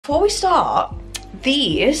before we start,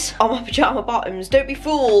 these are my pyjama bottoms. Don't be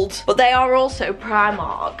fooled, but they are also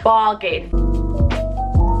Primark. Bargain.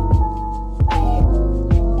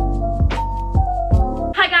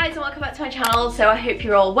 Hi guys and welcome back to my channel. So I hope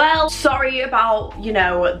you're all well. Sorry about, you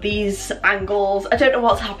know, these angles. I don't know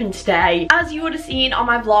what's happened today. As you would have seen on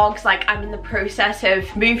my vlogs, like I'm in the process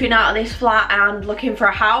of moving out of this flat and looking for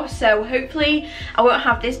a house. So hopefully I won't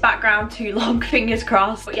have this background too long, fingers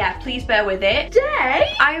crossed. But yeah, please bear with it.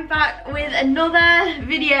 Today I'm back with another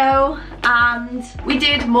video and we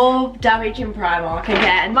did more damage in Primark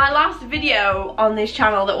again. My last video on this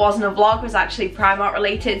channel that wasn't a vlog was actually Primark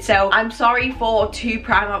related. So I'm sorry for two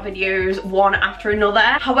Primark videos, one after another.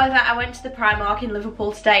 However, I went to the Primark in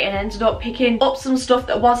Liverpool today and ended up picking up some stuff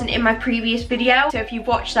that wasn't in my previous video. So if you've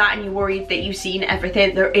watched that and you're worried that you've seen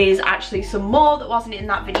everything, there is actually some more that wasn't in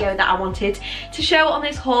that video that I wanted to show on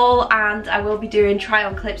this haul, and I will be doing try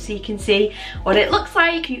on clips so you can see what it looks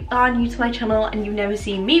like. If you are new to my channel and you've never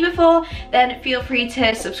seen me before, then feel free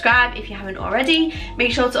to subscribe if you haven't already.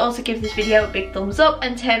 Make sure to also give this video a big thumbs up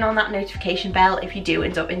and turn on that notification bell if you do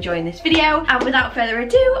end up enjoying this video. And without further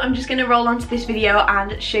ado, I'm just gonna roll onto this video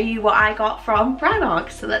and show you what I got from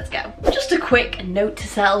Primark. So let's go. Just a quick note to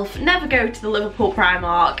self: never go to the Liverpool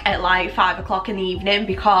Primark at like 5 o'clock in the evening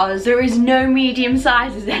because there is no medium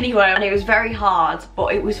sizes anywhere, and it was very hard,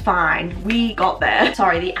 but it was fine. We got there.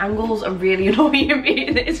 Sorry, the angles are really annoying me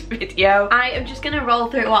in this video. I am just gonna roll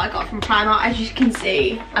through what I got from Primark. As you can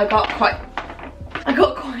see, I got quite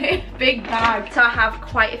a big bag, so I have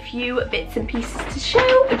quite a few bits and pieces to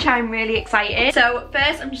show, which I'm really excited. So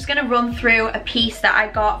first I'm just going to run through a piece that I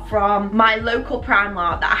got from my local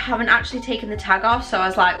Primark that I haven't actually taken the tag off, so I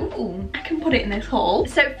was like, ooh, I can put it in this haul.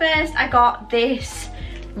 So first I got this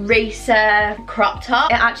racer crop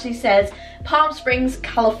top. It actually says Palm Springs,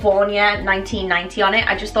 California 1990 on it.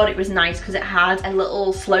 I just thought it was nice because it had a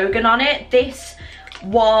little slogan on it. This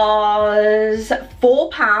was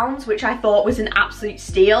 £4, which I thought was an absolute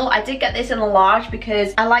steal. I did get this in a large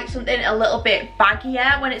because I like something a little bit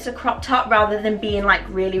baggier when it's a crop top rather than being like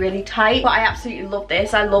really tight. But I absolutely love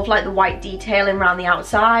this. I love like the white detailing around the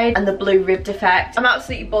outside and the blue ribbed effect. I'm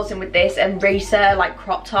absolutely buzzing with this, and racer like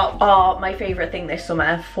crop top are my favorite thing this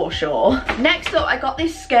summer for sure. Next up, I got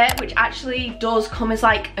this skirt which actually does come as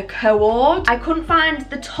like a cord. I couldn't find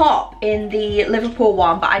the top in the Liverpool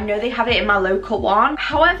one, but I know they have it in my local one.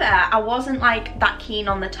 However, I wasn't like that keen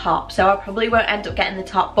on the top, so I probably won't end up getting the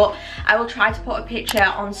top, but I will try to put a picture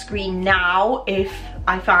on screen now if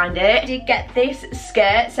I find it. I did get this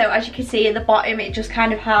skirt, so as you can see at the bottom it just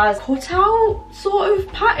kind of has cutout sort of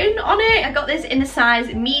pattern on it. I got this in a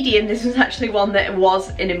size medium. This was actually one that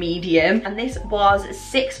was in a medium, and this was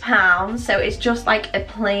 £6, so it's just like a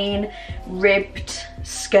plain ribbed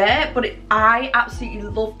skirt. But I absolutely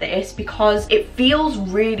love this because it feels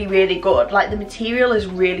really good. Like the material is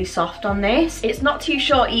really soft on this. It's not too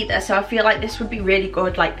short either, so I feel like this would be really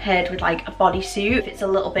good like paired with like a bodysuit if it's a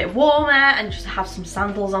little bit warmer, and just have some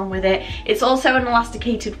sandals on with it. It's also an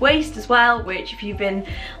elasticated waist as well, which if you've been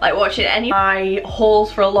like watching any of my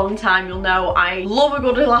hauls for a long time, you'll know I love a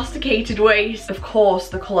good elasticated waist. Of course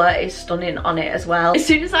the colour is stunning on it as well. As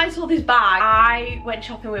soon as I saw this bag, I went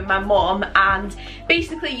shopping with my mum, and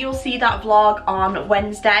basically you'll see that vlog on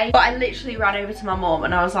Wednesday, but I literally ran over to my mum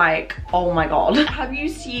and I was like, oh my god, have you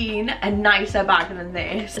seen a nicer bag than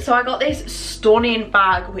this? So I got this stunning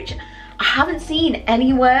bag which I haven't seen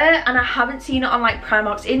anywhere, and I haven't seen it on like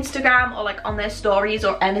Primark's Instagram or like on their stories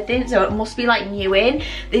or anything, so it must be like new in.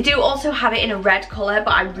 They do also have it in a red colour,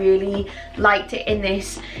 but I really liked it in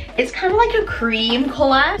this. It's kind of like a cream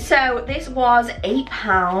colour. So this was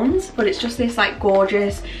 £8, but it's just this like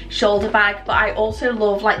gorgeous shoulder bag. But I also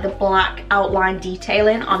love like the black outline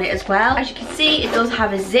detailing on it as well. As you can see, it does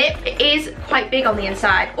have a zip. It is quite big on the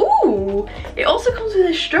inside. Ooh, it also comes with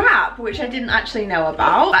a strap, which I didn't actually know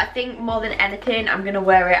about. But I think more than anything, I'm gonna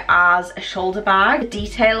wear it as a shoulder bag. The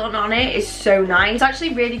detailing on it is so nice. It's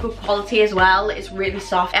actually really good quality as well. It's really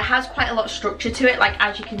soft. It has quite a lot of structure to it. Like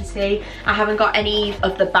as you can see, I haven't got any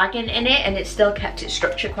of the bagging in it, and it still kept its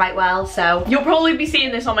structure quite well. So you'll probably be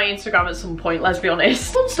seeing this on my Instagram at some point, let's be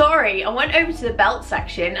honest. Fun story, I went over to the belt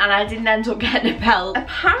section and I didn't end up getting a belt.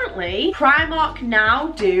 Apparently Primark now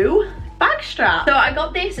do bag bag strap. So I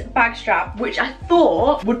got this bag strap, which I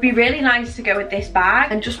thought would be really nice to go with this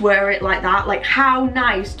bag and just wear it like that. Like, how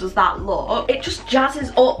nice does that look? It just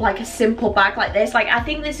jazzes up like a simple bag like this. Like, I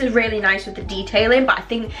think this is really nice with the detailing, but I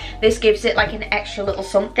think this gives it like an extra little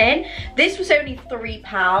something. This was only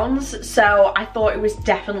 £3, so I thought it was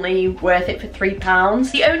definitely worth it for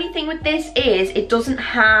 £3. The only thing with this is it doesn't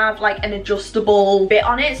have like an adjustable bit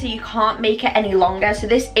on it, so you can't make it any longer. So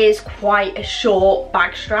this is quite a short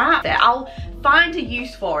bag strap. I'll find a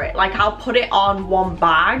use for it. Like, I'll put it on one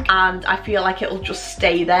bag and I feel like it'll just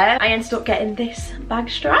stay there. I ended up getting this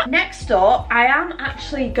bag strap. Next up, I am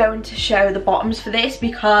actually going to show the bottoms for this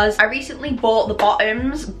because I recently bought the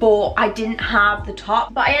bottoms but I didn't have the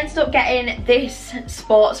top. But I ended up getting this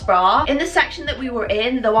sports bra. In the section that we were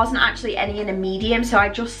in, there wasn't actually any in a medium, so I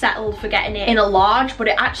just settled for getting it in a large, but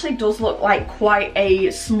it actually does look like quite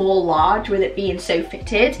a small large with it being so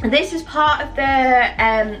fitted. And this is part of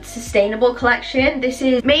the sustainable collection. This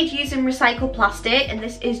is made using recycled plastic, and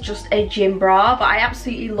this is just a gym bra, but I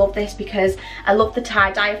absolutely love this because I love the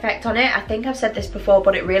tie-dye effect on it. I think I've said this before,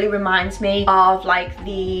 but it really reminds me of like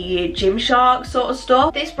the Gymshark sort of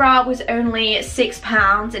stuff. This bra was only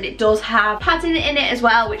 £6 and it does have padding in it as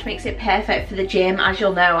well, which makes it perfect for the gym. As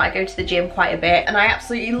you'll know, I go to the gym quite a bit and I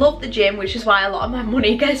absolutely love the gym, which is why a lot of my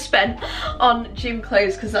money gets spent on gym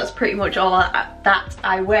clothes, because that's pretty much all that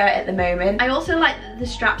I wear at the moment. I also like that the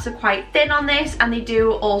straps are quite thin on this, and they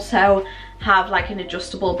do also have like an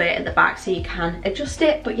adjustable bit at the back so you can adjust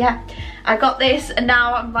it. But yeah, I got this, and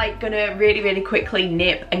now I'm like gonna really quickly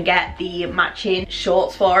nip and get the matching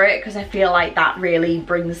shorts for it because I feel like that really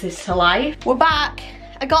brings this to life. We're back.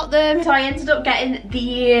 I got them. So I ended up getting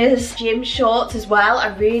these gym shorts as well.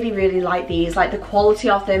 I really like these. Like, the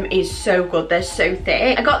quality of them is so good. They're so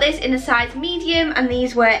thick. I got this in a size medium and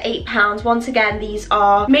these were £8. Once again, these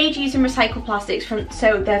are made using recycled plastics,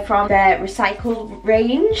 so they're from their recycled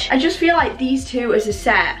range. I just feel like these two as a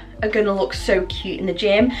set are gonna look so cute in the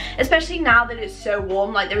gym, especially now that it's so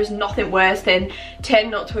warm. Like, there is nothing worse than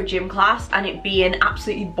turning up to a gym class and it being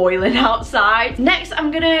absolutely boiling outside. Next,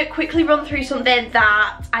 I'm gonna quickly run through something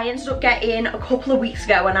that I ended up getting a couple of weeks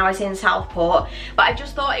ago when I was in Southport, but I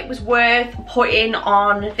just thought it was worth putting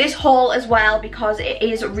on this haul as well because it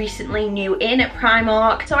is recently new in at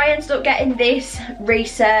Primark. So I ended up getting this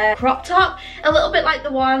racer crop top, a little bit like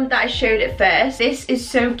the one that I showed at first. This is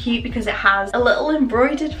so cute because it has a little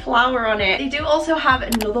embroidered flower on it. They do also have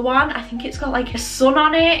another one. I think it's got like a sun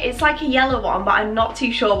on it. It's like a yellow one, but I'm not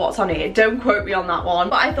too sure what's on it. Don't quote me on that one.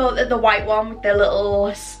 But I thought that the white one with the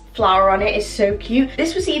little flower on it is so cute.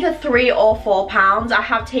 This was either £3 or £4. I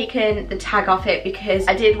have taken the tag off it because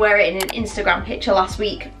I did wear it in an Instagram picture last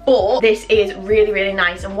week, but this is really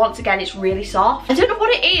nice, and once again it's really soft. I don't know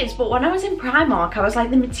what it is, but when I was in Primark I was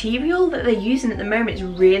like, the material that they're using at the moment is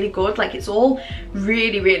really good. Like, it's all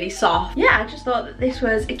really soft. Yeah, I just thought that this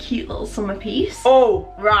was a cute little summer piece.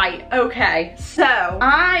 Oh right, okay, so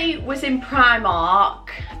I was in Primark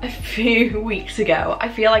a few weeks ago. I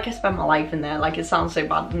feel like I spent my life in there. Like, it sounds so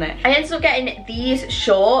bad, doesn't it? I ended up getting these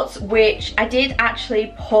shorts, which I did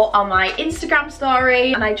actually put on my Instagram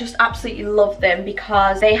story, and I just absolutely love them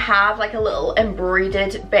because they have like a little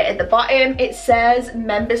embroidered bit at the bottom. It says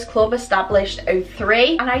Members Club established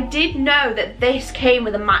 03, and I did know that this came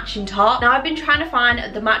with a matching top. Now, I've been trying to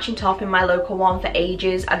find the matching top in my local one for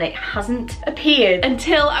ages and it hasn't appeared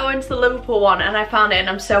until I went to the Liverpool one and I found it, and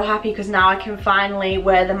I'm so happy because now I can finally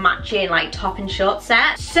wear the matching like top and short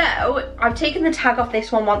set. So I've taken the tag off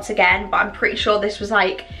this one once again, but I'm pretty sure this was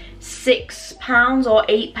like £6 or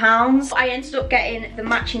 £8. I ended up getting the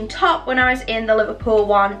matching top when I was in the Liverpool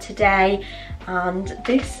one today, and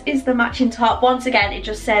this is the matching top. Once again, it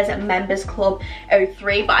just says Members Club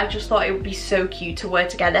 03, but I just thought it would be so cute to wear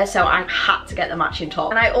together, so I had to get the matching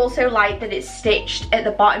top. And I also like that it's stitched at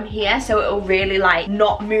the bottom here, so it'll really like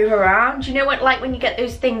not move around. You know what, like when you get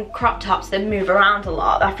those thin crop tops that move around a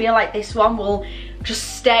lot, I feel like this one will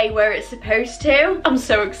just stay where it's supposed to. I'm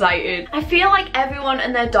so excited. I feel like everyone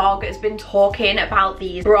and their dog has been talking about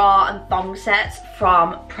these bra and thong sets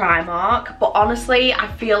from Primark, but honestly I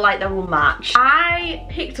feel like they will match. I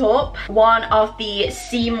picked up one of the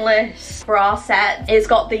seamless bra sets. It's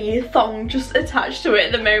got the thong just attached to it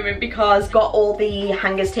at the moment because it's got all the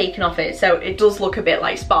hangers taken off it, so it does look a bit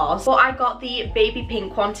like sparse. But I got the baby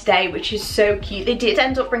pink one today, which is so cute. They did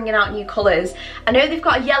end up bringing out new colours. I know they've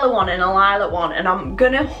got a yellow one and a lilac one, and I'm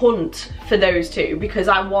gonna hunt for those two because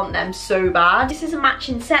I want them so bad. This is a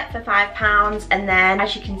matching set for £5, and then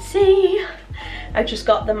as you can see, I just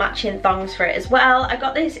got the matching thongs for it as well. I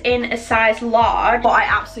got this in a size large, but I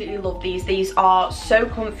absolutely love these. These are so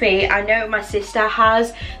comfy. I know my sister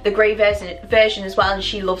has the grey version as well, and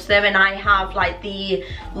she loves them, and I have like the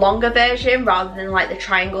longer version rather than like the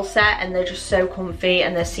triangle set, and they're just so comfy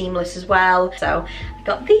and they're seamless as well. So I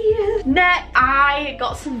got these. Next, I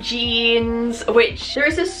got some jeans, which there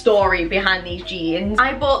is a story behind these jeans.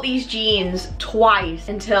 I bought these jeans twice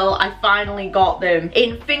until I finally got them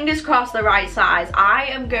in, fingers crossed, the right size. I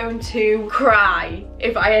am going to cry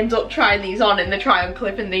if I end up trying these on in the try on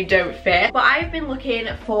clip and they don't fit. But I've been looking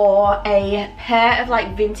for a pair of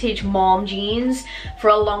like vintage mom jeans for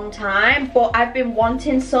a long time, but I've been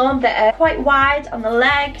wanting some that are quite wide on the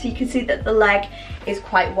leg, so you can see that the leg is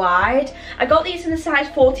quite wide. I got these in a size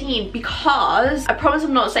 14 because, I promise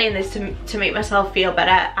I'm not saying this to make myself feel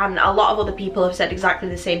better, and a lot of other people have said exactly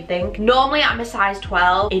the same thing. Normally I'm a size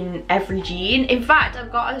 12 in every jean. In fact,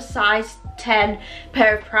 I've got a size 10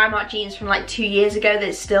 pair of Primark jeans from like 2 years ago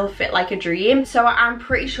that still fit like a dream. So I'm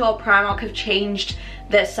pretty sure Primark have changed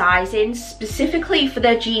their sizing specifically for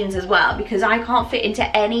their jeans as well, because I can't fit into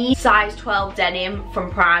any size 12 denim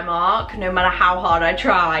from Primark no matter how hard I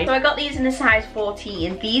try. So I got these in a size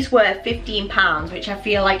 14. These were £15, which I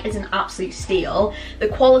feel like is an absolute steal. The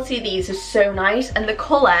quality of these is so nice, and the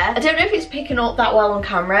colour, I don't know if it's picking up that well on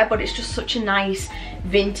camera, but it's just such a nice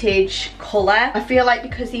vintage colour. I feel like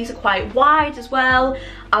because these are quite wide as well,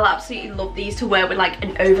 I'll absolutely love these to wear with like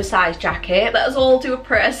an oversized jacket. Let us all do a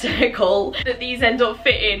prayer circle that these end up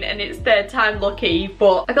fitting, and it's third time lucky.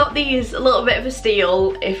 But I got these a little bit of a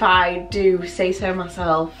steal, if I do say so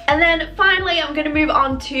myself. And then finally I'm going to move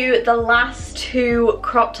on to the last two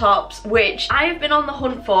crop tops, which I have been on the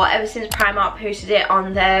hunt for ever since Primark posted it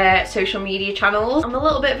on their social media channels. I'm a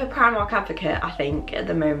little bit of a Primark advocate, I think, at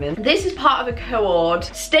the moment. This is part of a co-order.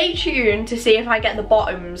 Stay tuned to see if I get the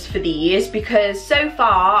bottoms for these, because so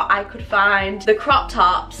far I could find the crop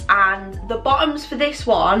tops and the bottoms for this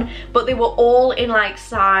one, but they were all in like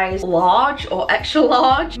size large or extra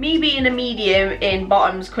large. Me being a medium in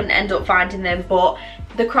bottoms, couldn't end up finding them, but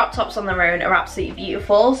the crop tops on their own are absolutely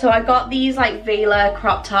beautiful. So I got these like Vela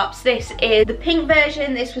crop tops. This is the pink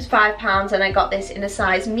version. This was £5, and I got this in a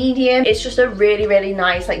size medium. It's just a really, really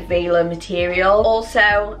nice like Vela material.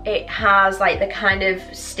 Also, it has like the kind of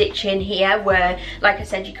stitching here where, like I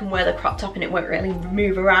said, you can wear the crop top and it won't really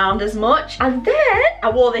move around as much. And then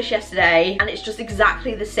I wore this yesterday, and it's just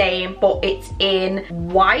exactly the same, but it's in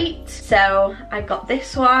white. So I got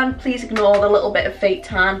this one. Please ignore the little bit of fake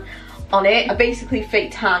tan on it. I basically fake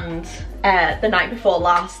tanned the night before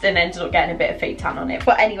last and ended up getting a bit of fake tan on it.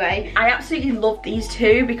 But anyway, I absolutely love these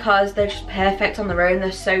two because they're just perfect on their own.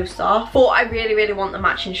 They're so soft. But I really, really want the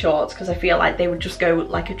matching shorts because I feel like they would just go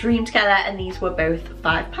like a dream together, and these were both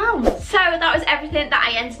 £5. So that was everything that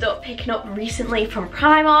I ended up picking up recently from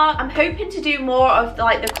Primark. I'm hoping to do more of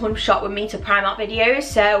like the come shop with me to Primark videos,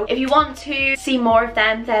 so if you want to see more of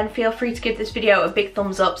them, then feel free to give this video a big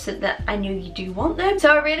thumbs up so that I know you do want them.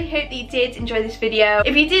 So I really hope that you did enjoy this video.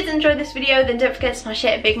 If you did enjoy this video, then don't forget to smash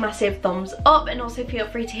it a big massive thumbs up, and also feel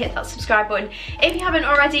free to hit that subscribe button if you haven't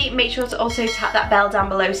already. Make sure to also tap that bell down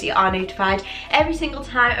below so you are notified every single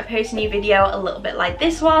time I post a new video a little bit like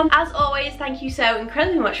this one. As always, thank you so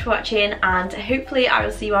incredibly much for watching, and hopefully I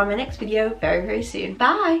will see you on my next video very, very soon.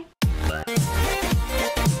 Bye!